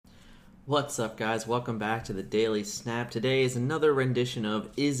What's up, guys? Welcome back to the Daily Snap. Today is another rendition of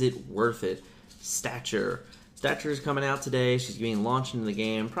Is It Worth It? Stature. Stature is coming out today. She's being launched into the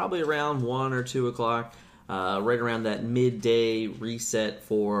game probably around 1 or 2 o'clock, right around that midday reset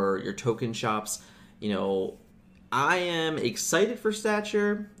for your token shops. I am excited for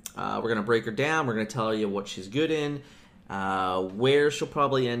Stature. We're going to break her down. We're going to tell you what she's good in, where she'll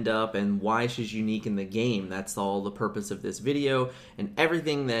probably end up, and why she's unique in the game. That's all the purpose of this video, and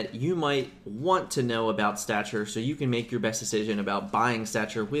everything that you might want to know about Stature so you can make your best decision about buying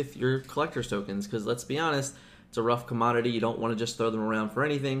Stature with your collector's tokens, because let's be honest, it's a rough commodity. You don't want to just throw them around for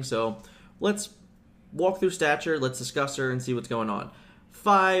anything, so let's walk through Stature, let's discuss her, and see what's going on.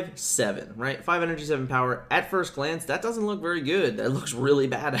 5-7, right? 5 energy, 7 power. At first glance, that doesn't look very good. That looks really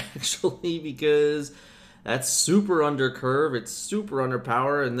bad, actually, because that's super under curve, it's super under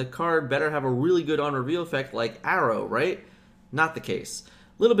power, and the card better have a really good on reveal effect like Arrow, right? Not the case.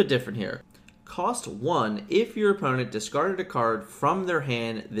 A little bit different here. Cost 1 if your opponent discarded a card from their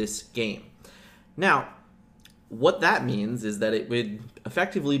hand this game. Now, what that means is that it would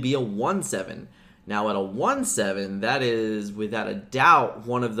effectively be a 1-7. Now, at a 1-7, that is without a doubt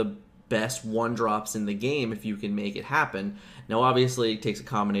one of the best 1-drops in the game if you can make it happen. Now, obviously, it takes a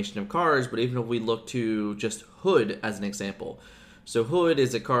combination of cards, but even if we look to just Hood as an example. So Hood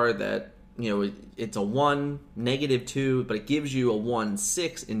is a card that, it's a 1, -2, but it gives you a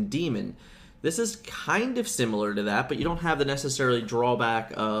 1-6 in Demon. This is kind of similar to that, but you don't have the necessarily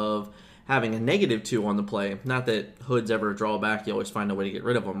drawback of having a -2 on the play. Not that Hood's ever a drawback, you always find a way to get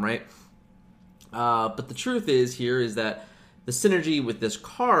rid of them, right? But the truth is that the synergy with this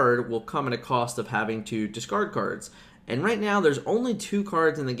card will come at a cost of having to discard cards. And right now, there's only 2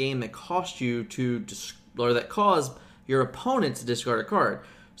 cards in the game that cost you that cause your opponent to discard a card.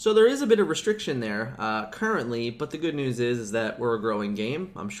 So there is a bit of restriction there currently, but the good news is that we're a growing game.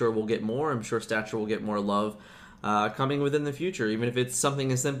 I'm sure we'll get more. I'm sure Stature will get more love coming within the future, even if it's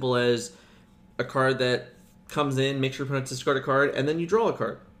something as simple as a card that comes in, makes your opponent discard a card, and then you draw a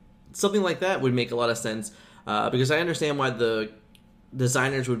card. Something like that would make a lot of sense because I understand why the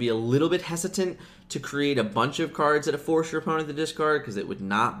designers would be a little bit hesitant to create a bunch of cards that force your opponent to discard, because it would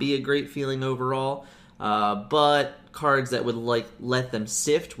not be a great feeling overall. But cards that would let them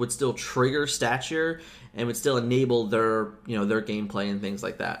sift would still trigger Stature and would still enable their gameplay and things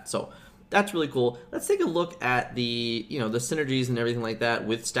like that. So that's really cool. Let's take a look at the the synergies and everything like that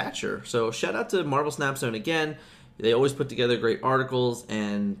with Stature. So shout out to Marvel Snap Zone again. They always put together great articles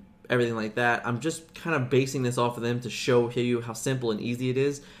and everything like that. I'm just kind of basing this off of them to show you how simple and easy it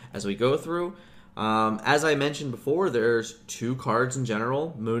is as we go through. As I mentioned before, there's 2 cards in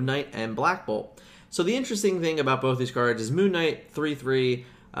general, Moon Knight and Black Bolt. So the interesting thing about both these cards is Moon Knight, 3/3.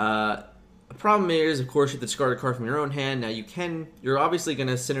 The problem is, of course, you have to discard a card from your own hand. Now you're obviously going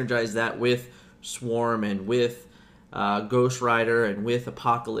to synergize that with Swarm and with Ghost Rider and with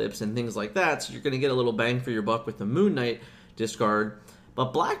Apocalypse and things like that. So you're going to get a little bang for your buck with the Moon Knight discard.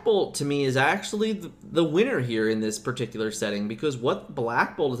 But Black Bolt, to me, is actually the winner here in this particular setting, because what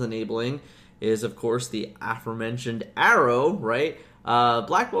Black Bolt is enabling is, of course, the aforementioned Arrow, right?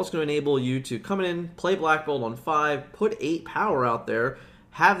 Black Bolt is going to enable you to come in, play Black Bolt on 5, put 8 power out there,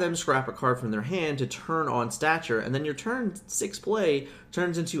 have them scrap a card from their hand to turn on Stature, and then your turn 6 play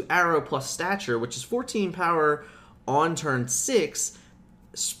turns into Arrow plus Stature, which is 14 power on turn 6,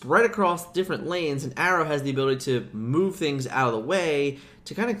 spread across different lanes, and Arrow has the ability to move things out of the way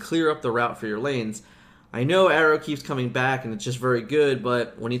to kind of clear up the route for your lanes. I know Arrow keeps coming back and it's just very good,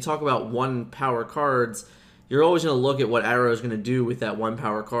 but when you talk about 1 power cards, you're always going to look at what Arrow is going to do with that 1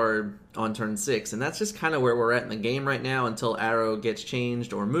 power card on turn 6, and that's just kind of where we're at in the game right now until Arrow gets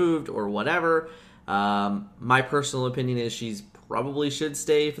changed or moved or whatever. My personal opinion is she's probably should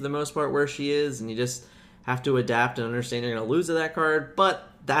stay for the most part where she is, and you just have to adapt and understand you're going to lose to that card, but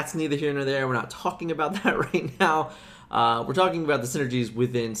that's neither here nor there. We're not talking about that right now. We're talking about the synergies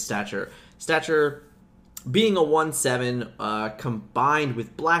within Stature. Stature, being a 1/7 combined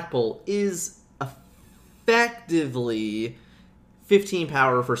with Black Bolt, is effectively 15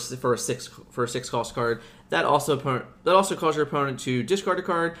 power for a 6 cost card. That also calls your opponent to discard a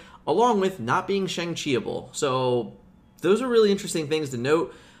card, along with not being Shang-Chiable. So those are really interesting things to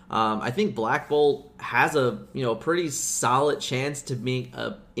note. I think Black Bolt has a pretty solid chance to make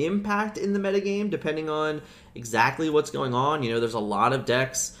an impact in the metagame, depending on exactly what's going on. There's a lot of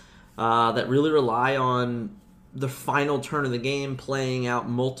decks that really rely on the final turn of the game playing out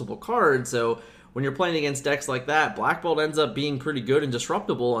multiple cards. So when you're playing against decks like that, Black Bolt ends up being pretty good and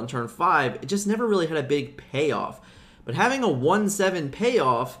disruptible on turn 5. It just never really had a big payoff. But having a 1/7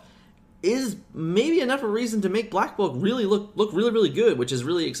 payoff is maybe enough of a reason to make Black Bolt really look really, really good, which is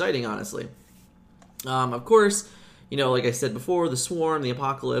really exciting, honestly. Of course, like I said before, the Swarm, the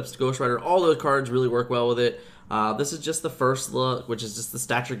Apocalypse, Ghost Rider, all those cards really work well with it. This is just the first look, which is just the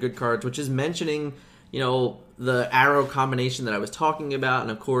Stature Good cards, which is mentioning, the arrow combination that I was talking about.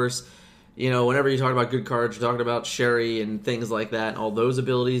 And of course, whenever you talk about good cards, you're talking about Sherry and things like that, and all those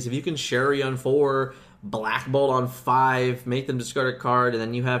abilities. If you can Sherry on 4, Black Bolt on 5, make them discard a card, and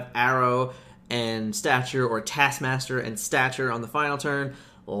then you have Arrow and Stature, or Taskmaster and Stature on the final turn.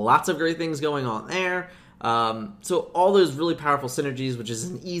 Lots of great things going on there. So all those really powerful synergies, which is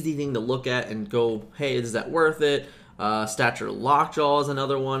an easy thing to look at and go, hey, is that worth it? Stature Lockjaw is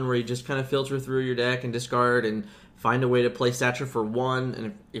another one where you just kind of filter through your deck and discard and find a way to play Stature for 1.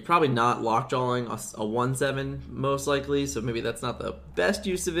 And you're probably not lockjawing a 1/7 most likely, so maybe that's not the best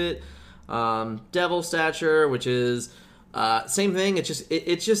use of it. Devil Stature, which is same thing.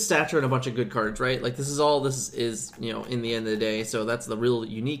 It's just Stature and a bunch of good cards, right? Like this is in the end of the day. So that's the real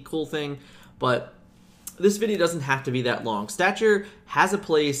unique cool thing. But this video doesn't have to be that long. Stature has a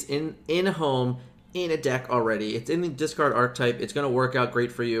place in a home in a deck already. It's in the discard archetype. It's going to work out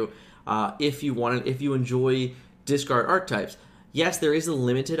great for you if you want it. If you enjoy discard archetypes. Yes, there is a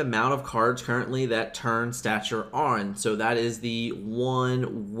limited amount of cards currently that turn Stature on, so that is the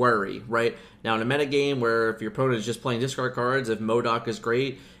one worry, right? Now, in a metagame where if your opponent is just playing discard cards, if MODOK is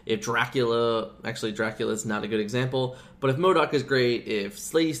great, if Dracula is not a good example, but if MODOK is great,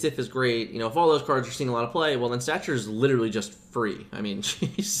 if Lady Sif is great, if all those cards are seeing a lot of play, well, then Stature is literally just free. I mean,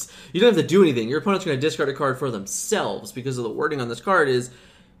 jeez, you don't have to do anything. Your opponent's going to discard a card for themselves because of the wording on this card is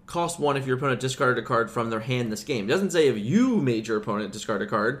cost 1 if your opponent discarded a card from their hand this game. It doesn't say if you made your opponent discard a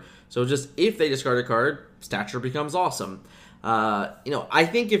card, so just if they discard a card, Stature becomes awesome. I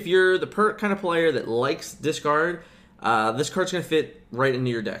think if you're the kind of player that likes discard, this card's going to fit right into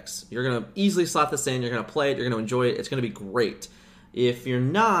your decks. You're going to easily slot this in, you're going to play it, you're going to enjoy it, it's going to be great. If you're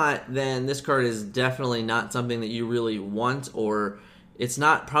not, then this card is definitely not something that you really want, or it's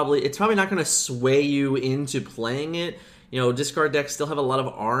probably not going to sway you into playing it. Discard decks still have a lot of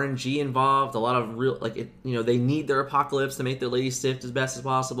RNG involved, a lot of they need their Apocalypse to make their Lady Sif as best as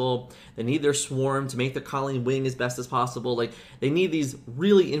possible. They need their Swarm to make their Colleen Wing as best as possible. Like, they need these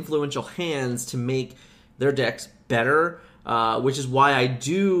really influential hands to make their decks better, which is why I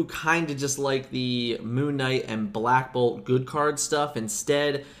do kind of just like the Moon Knight and Black Bolt good card stuff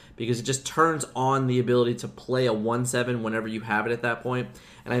instead, because it just turns on the ability to play a 1/7 whenever you have it at that point.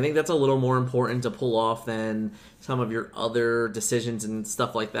 And I think that's a little more important to pull off than some of your other decisions and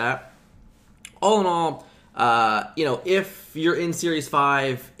stuff like that. All in all, if you're in Series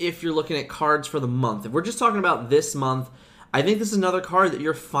 5, if you're looking at cards for the month, if we're just talking about this month, I think this is another card that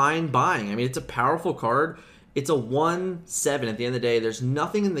you're fine buying. I mean, it's a powerful card. It's a 1/7 at the end of the day. There's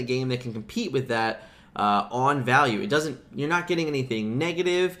nothing in the game that can compete with that on value. You're not getting anything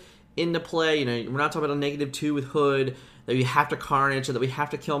negative into play. We're not talking about a -2 with Hood, that we have to Carnage, or that we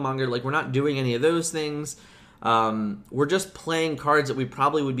have to Killmonger. Like, we're not doing any of those things. We're just playing cards that we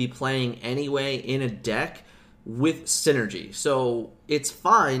probably would be playing anyway in a deck with synergy. So it's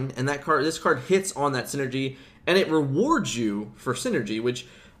fine, and this card hits on that synergy, and it rewards you for synergy, which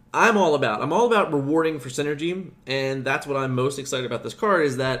I'm all about. I'm all about rewarding for synergy, and that's what I'm most excited about this card,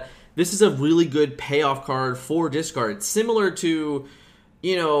 is that this is a really good payoff card for discard. Similar to,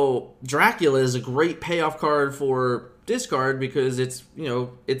 Dracula is a great payoff card for discard, because it's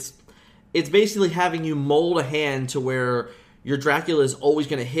basically having you mold a hand to where your Dracula is always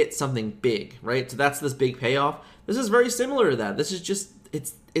going to hit something big, right? So that's this big payoff. This is very similar to that. This is just,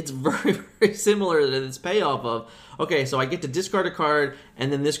 it's very, very similar to this payoff of, okay, so I get to discard a card,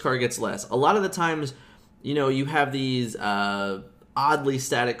 and then this card gets less. A lot of the times, you have these oddly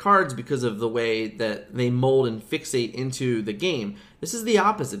static cards because of the way that they mold and fixate into the game. This is the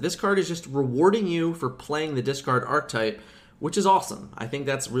opposite. This card is just rewarding you for playing the discard archetype, which is awesome. I think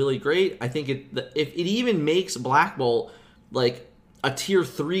that's really great. I think if it even makes Black Bolt like a tier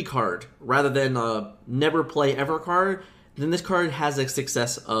 3 card rather than a never play ever card, then this card has a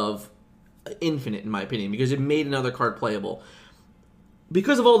success of infinite, in my opinion, because it made another card playable.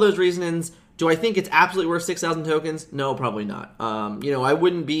 Because of all those reasons, do I think it's absolutely worth 6,000 tokens? No, probably not. I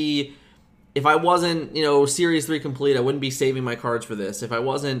wouldn't be, if I wasn't, Series 3 complete, I wouldn't be saving my cards for this. If I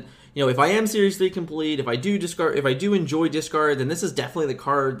wasn't, if I am Series 3 complete, if I do enjoy discard, then this is definitely the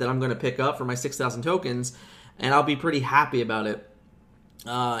card that I'm going to pick up for my 6,000 tokens, and I'll be pretty happy about it.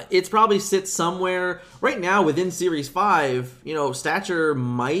 It's probably sits somewhere right now within Series 5. Stature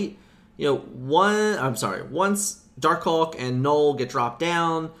might, once Darkhawk and Null get dropped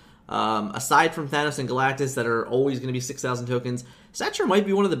down, aside from Thanos and Galactus that are always going to be 6,000 tokens, Stature might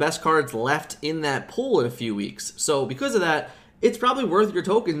be one of the best cards left in that pool in a few weeks. So because of that, it's probably worth your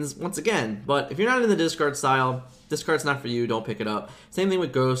tokens once again. But if you're not in the discard style, this card's not for you, don't pick it up. Same thing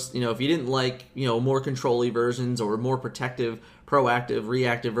with Ghost. If you didn't like, more control-y versions or more protective, proactive,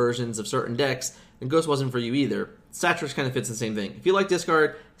 reactive versions of certain decks, then Ghost wasn't for you either. Stature kind of fits the same thing. If you like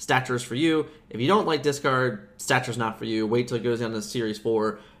discard, Stature is for you. If you don't like discard, Stature's not for you. Wait till it goes down to Series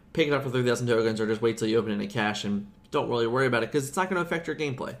 4, pick it up for 3,000 tokens, or just wait till you open it in cash and don't really worry about it because it's not going to affect your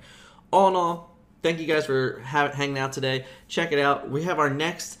gameplay. All in all, thank you guys for hanging out today. Check it out. We have our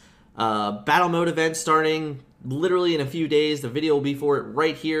next battle mode event starting literally in a few days. The video will be for it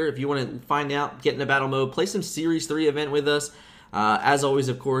right here. If you want to find out, get in a battle mode, play some Series 3 event with us. As always,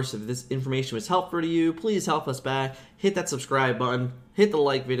 of course, if this information was helpful to you, please help us back. Hit that subscribe button. Hit the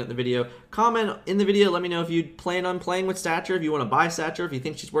like button in the video. Comment in the video. Let me know if you plan on playing with Stature, if you want to buy Stature, if you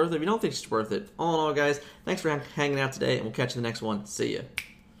think she's worth it, if you don't think she's worth it. All in all, guys, thanks for hanging out today, and we'll catch you in the next one. See ya.